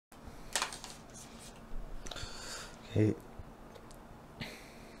Okay,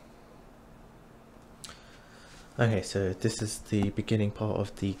 so this is the beginning part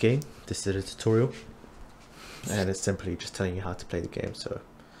of the game. This is a tutorial, and it's simply just telling you how to play the game. So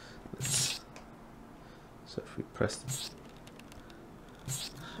if we press this,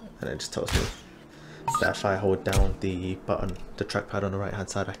 and it just tells me that if I hold down the button, the trackpad on the right hand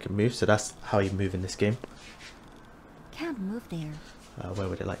side, I can move. So that's how you move in this game. Can't move there. Where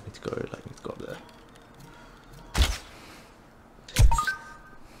would it like me to go? It would like me to go up there.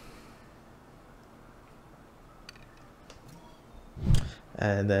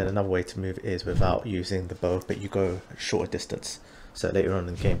 And then another way to move is without using the bow, but you go a shorter distance. So later on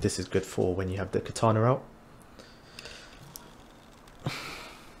in the game, this is good for when you have the katana out.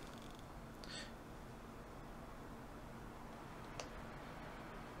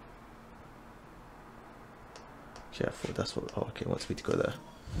 Careful, that's what. Oh, okay, wants me to go there.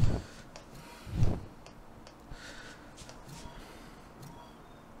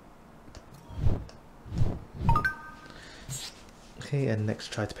 Okay, and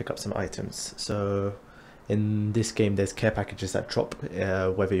next try to pick up some items. So in this game there's care packages that drop,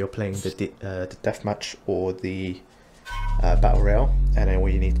 whether you're playing the deathmatch or the battle royale, and then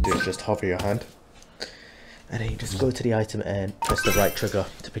what you need to do is just hover your hand and then you just go to the item and press the right trigger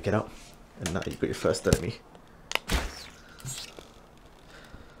to pick it up, and now you've got your first enemy.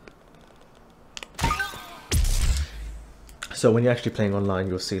 So when you're actually playing online,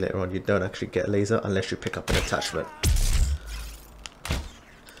 you'll see later on you don't actually get a laser unless you pick up an attachment.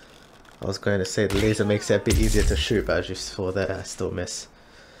 I was going to say the laser makes it a bit easier to shoot, but as you saw there, I still miss.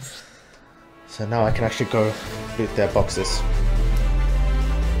 So now I can actually go loot their boxes.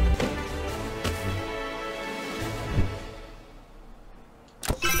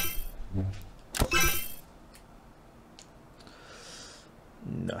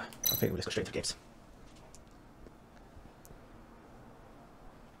 No, I think we'll just go straight to games.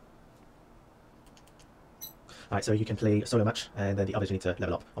 Alright, so you can play a solo match, and then the others you need to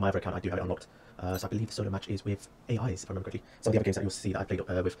level up. On my other account, I do have it unlocked. So I believe the solo match is with AIs, if I remember correctly. Some of the other games that you'll see that I played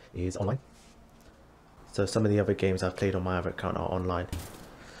with is online. So some of the other games I've played on my other account are online.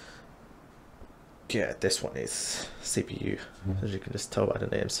 Yeah, this one is CPU, as you can just tell by the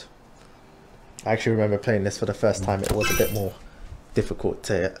names. I actually remember playing this for the first time. It was a bit more difficult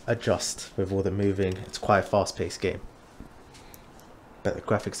to adjust with all the moving. It's quite a fast-paced game. But the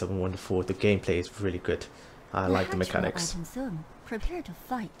graphics are wonderful, the gameplay is really good. I like the mechanics. Prepare to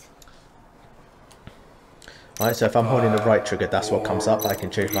fight. Alright, so if I'm holding the right trigger, that's what comes up. I can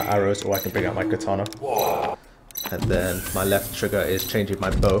change my arrows, or I can bring out my katana. And then my left trigger is changing my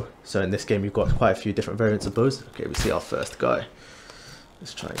bow. So in this game, you've got quite a few different variants of bows. Okay, we see our first guy.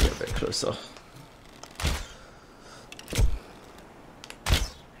 Let's try and get a bit closer.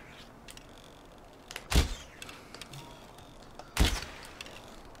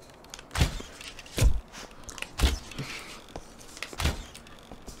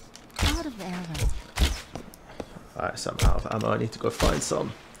 Alright, so I'm out of ammo. I need to go find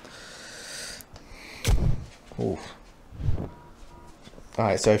some. Ooh.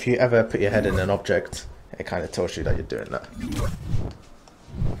 Alright, so if you ever put your head in an object, it kind of tells you that you're doing that.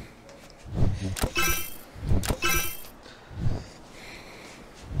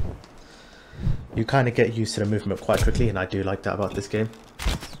 You kind of get used to the movement quite quickly, and I do like that about this game.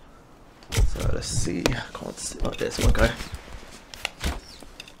 So let's see. I can't see. Oh, there's one guy.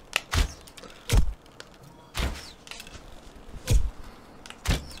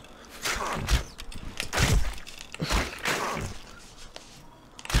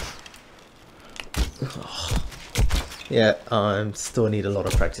 Yeah, I still need a lot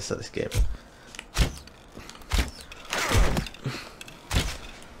of practice at this game.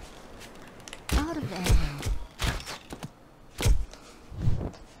 Out of ammo.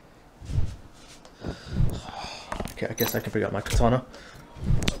 Okay, I guess I can bring out my katana.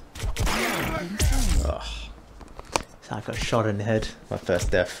 Oh, so I got shot in the head. My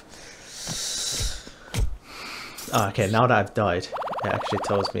first death. Oh, okay, now that I've died, it actually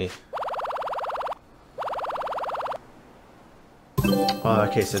tells me. Oh,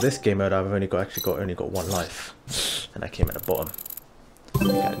 okay, so this game mode I've only got one life, and I came at the bottom.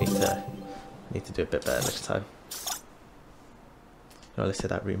 I think I need to do a bit better next time. Oh, let's say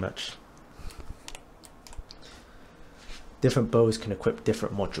that rematch. Different bows can equip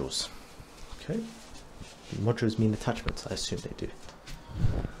different modules. Okay, modules mean attachments. I assume they do.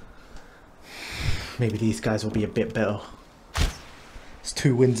 Maybe these guys will be a bit better. It's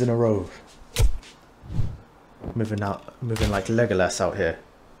 2 wins in a row. Moving like Legolas out here.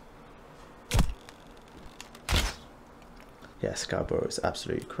 Yeah, Scarborough is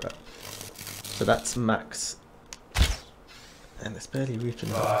absolutely crap. So that's max And it's barely reaching.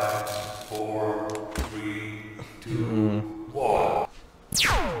 5, 4, 3, 2, 1.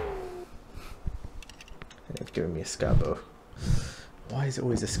 And it's giving me a scabo. Why is it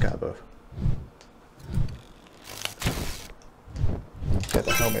always a scabo? Get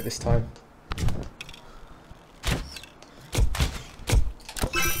the helmet this time.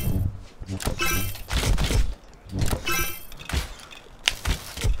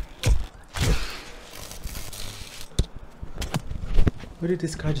 Where did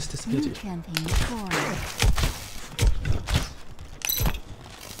this guy just disappear New to? champion is born.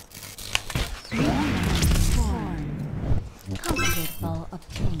 New champion is born. Composite ball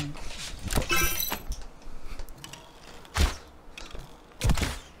obtained.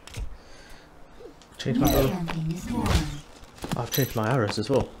 Change New my arrow. champion is born. I've changed my arrows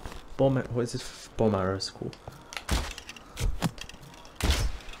as well. Bomb. What is this? Bomb arrows. Cool.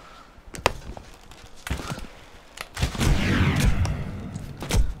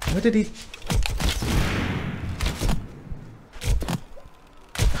 Where did he?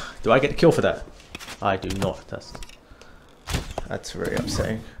 Do I get the kill for that? I do not. That's very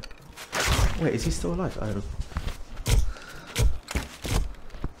upsetting. Wait, is he still alive? I don't know.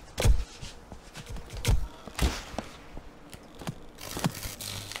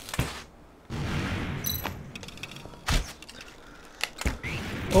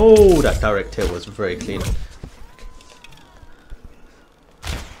 Oh, that direct hit was very clean.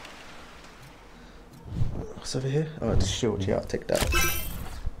 What's over here? Oh, it's a shield. Yeah, I'll take that.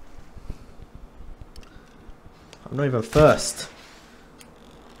 I'm not even first.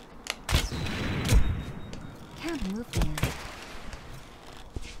 Can't move there.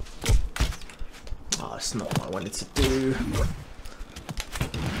 Oh, that's not what I wanted to do.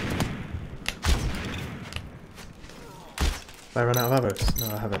 Have I run out of arrows? No,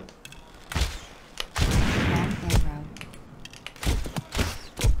 I haven't. Long arrow.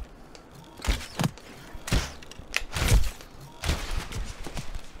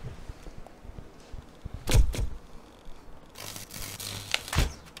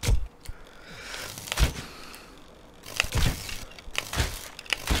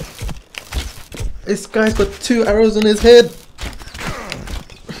 This guy's got 2 arrows on his head.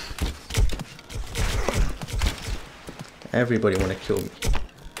 Everybody want to kill me.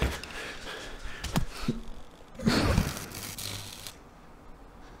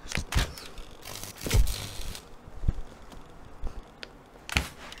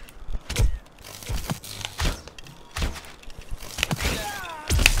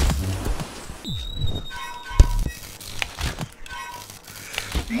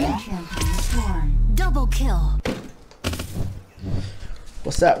 New champion is born. Double kill.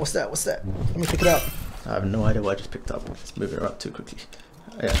 What's that? What's that? What's that? Let me pick it up. I have no idea what I just picked up. It's moving around too quickly.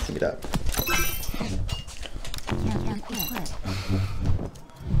 Yeah, give me that. Can't equip.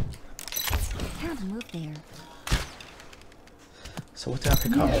 Can't move there. So what did I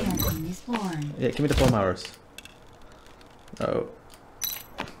pick New up? champion is born. Yeah, give me the bomb arrows. Oh.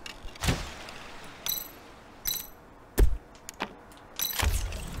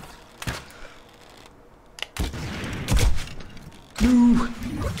 No!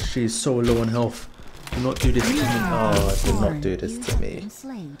 She's so low on health. Do not do this to me. Oh, do not do this to me.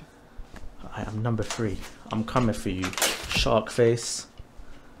 Slayed. I am number 3. I'm coming for you, shark face.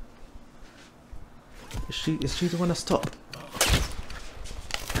 Is she the one to stop?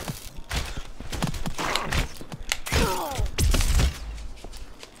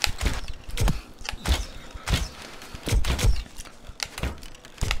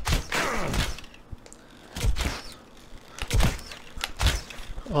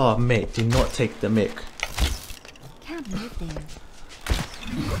 Oh mate, do not take the mic. Can't move there.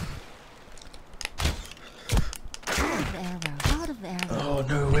 Out of arrow. Oh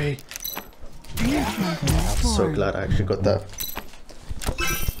no way. New champion is I'm so born. glad I actually got that.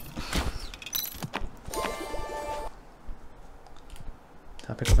 Did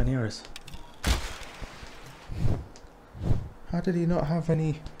I pick up any arrows? How did he not have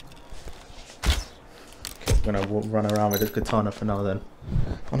any? Okay, I'm gonna run around with this katana for now then.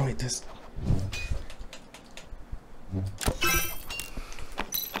 Oh no, wait, this.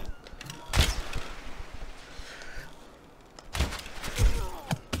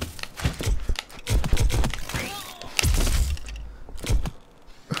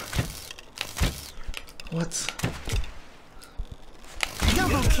 What?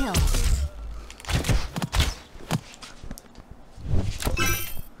 Double kill.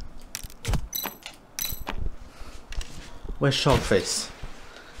 Where's Sharkface?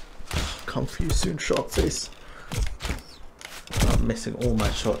 Come for you soon, Sharkface. I'm missing all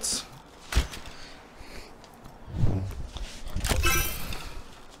my shots.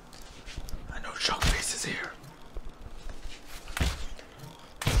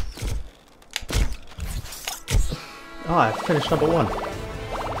 Ah, I finished number 1.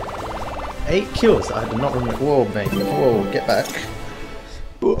 8 kills. I did not remember. Whoa, mate. Whoa, get back.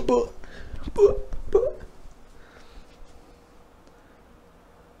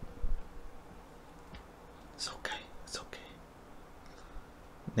 It's okay. It's okay.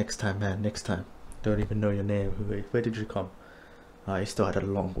 Next time, man. Next time. Don't even know your name. Where did you come? Ah, you still had a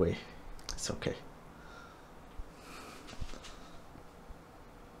long way. It's okay.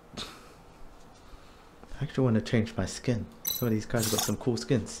 I actually want to change my skin. Some of these guys have got some cool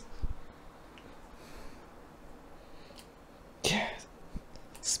skins. Yeah.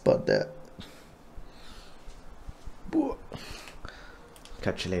 Spot that.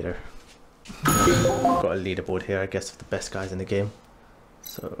 Catch you later. Got a leaderboard here, I guess, of the best guys in the game.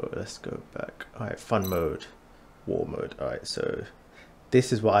 So let's go back. Alright, fun mode. War mode. Alright, so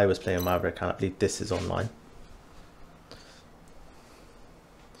this is what I was playing on my other account. I believe this is online.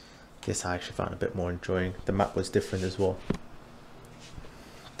 This I actually found a bit more enjoying. The map was different as well.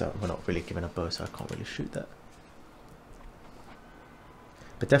 We're not really given a bow, so I can't really shoot that.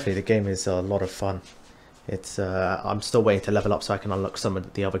 But definitely the game is a lot of fun. It's I'm still waiting to level up so I can unlock some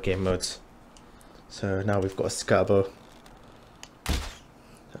of the other game modes. So now we've got a scatter bow.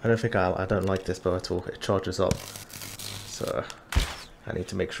 I don't like this bow at all. It charges up, so I need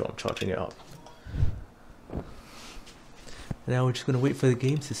to make sure I'm charging it up. Now we're just going to wait for the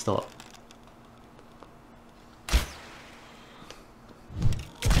game to start.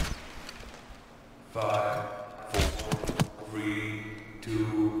 Five, four, three,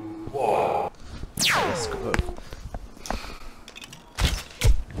 two, one. Let's go.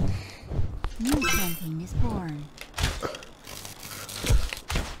 New champion is born.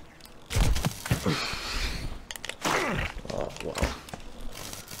 Oh, wow.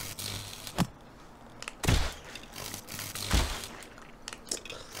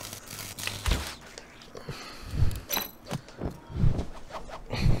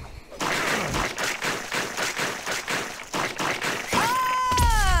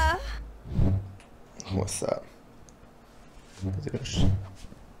 What's that? Is it gonna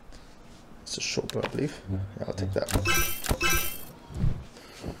it's a short bow, I believe. Yeah, I'll take that.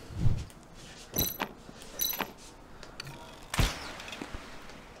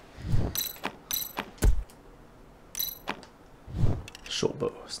 Short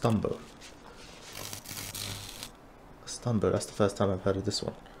bow, stun bow. Stun bow, that's the first time I've heard of this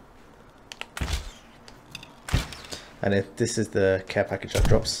one. And this is the care package that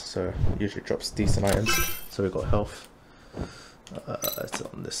drops, so usually drops decent items. So we've got health. It's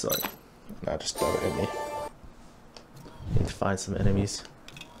on this side. Now just throw it at me. Need to find some enemies.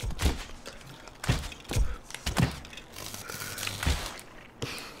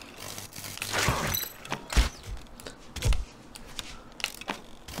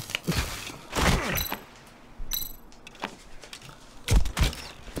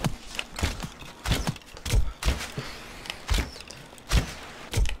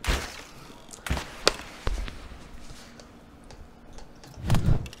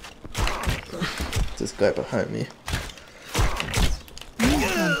 This guy behind me. New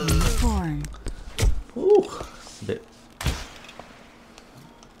champion is born. Ooh, it's a bit.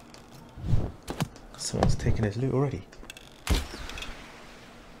 Someone's taking his loot already.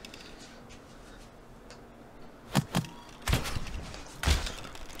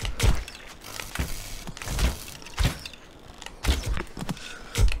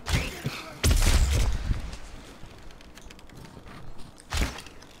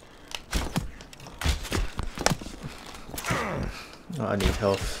 I need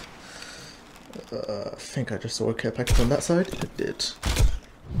health. I think I just saw a care package on that side. I did.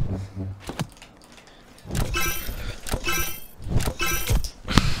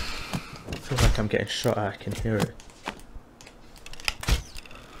 I feel like I'm getting shot at. I can hear it.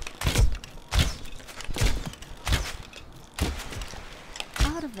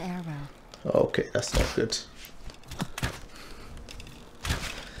 Out of arrow. Okay, that's not good.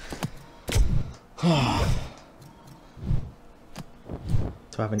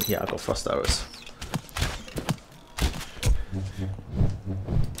 Do I have any? Yeah, I got frost arrows.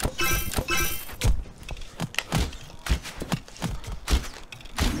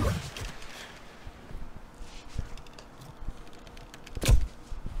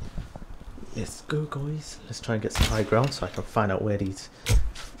 Let's go, guys. Let's try and get some high ground so I can find out where these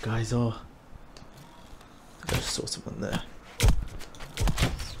guys are. I just saw someone there.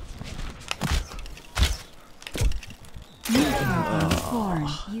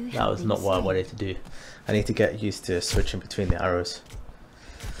 That was not what I wanted to do. I need to get used to switching between the arrows.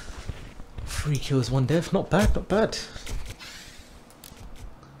 3 kills, 1 death. Not bad, not bad.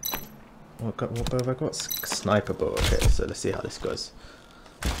 What bow have I got? Sniper bow. Okay, so let's see how this goes.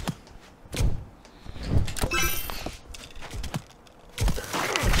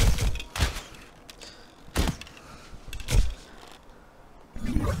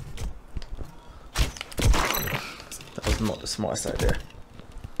 That was not the smartest idea.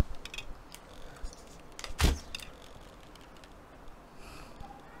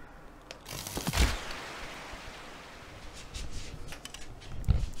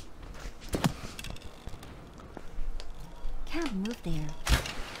 Can't move there.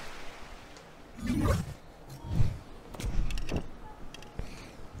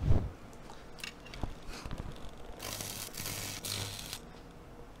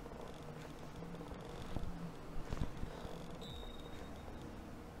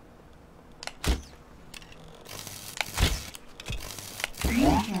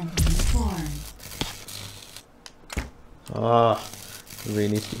 Ah, I really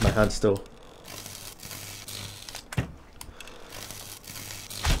need to keep my hand still.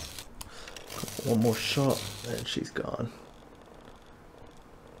 One more shot, and she's gone.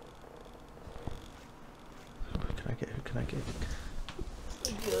 Who can I get? Who can I get?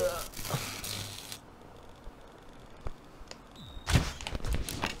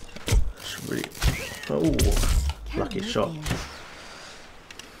 That's really. Oh, lucky shot.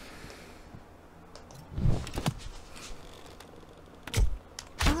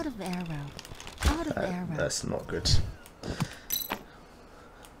 Out of arrow. Out of arrow. That's not good.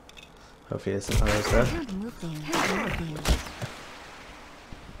 Hopefully there's some arrows there. Can't move there. Can't move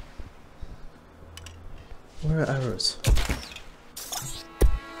there. Where are arrows?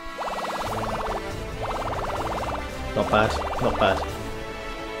 Not bad, not bad.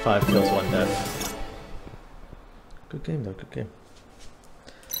 5 kills, 1 death. Good game though, good game.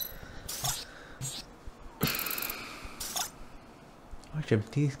 Actually,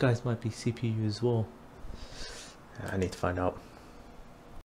 these guys might be CPU as well. I need to find out.